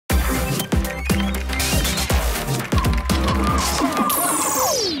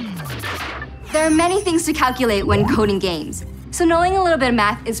There are many things to calculate when coding games, so knowing a little bit of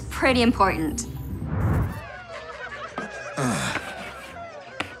math is pretty important.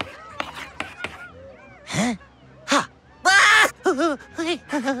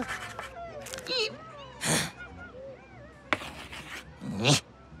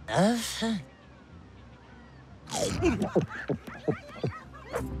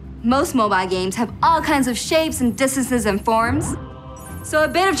 Most mobile games have all kinds of shapes and distances and forms, so a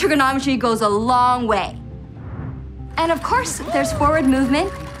bit of trigonometry goes a long way. And of course, there's forward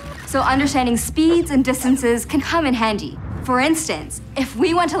movement, so understanding speeds and distances can come in handy. For instance, if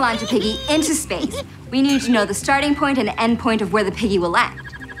we want to launch a Piggy into space, we need to know the starting point and end point of where the Piggy will land.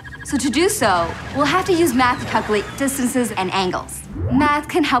 So to do so, we'll have to use math to calculate distances and angles. Math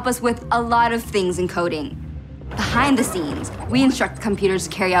can help us with a lot of things in coding. Behind the scenes, we instruct the computers to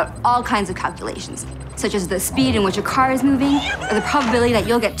carry out all kinds of calculations, such as the speed in which a car is moving, or the probability that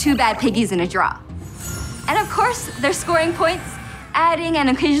you'll get 2 bad piggies in a draw. And of course, there's scoring points, adding and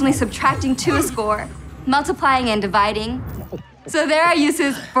occasionally subtracting to a score, multiplying and dividing. So there are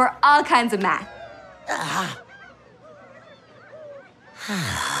uses for all kinds of math.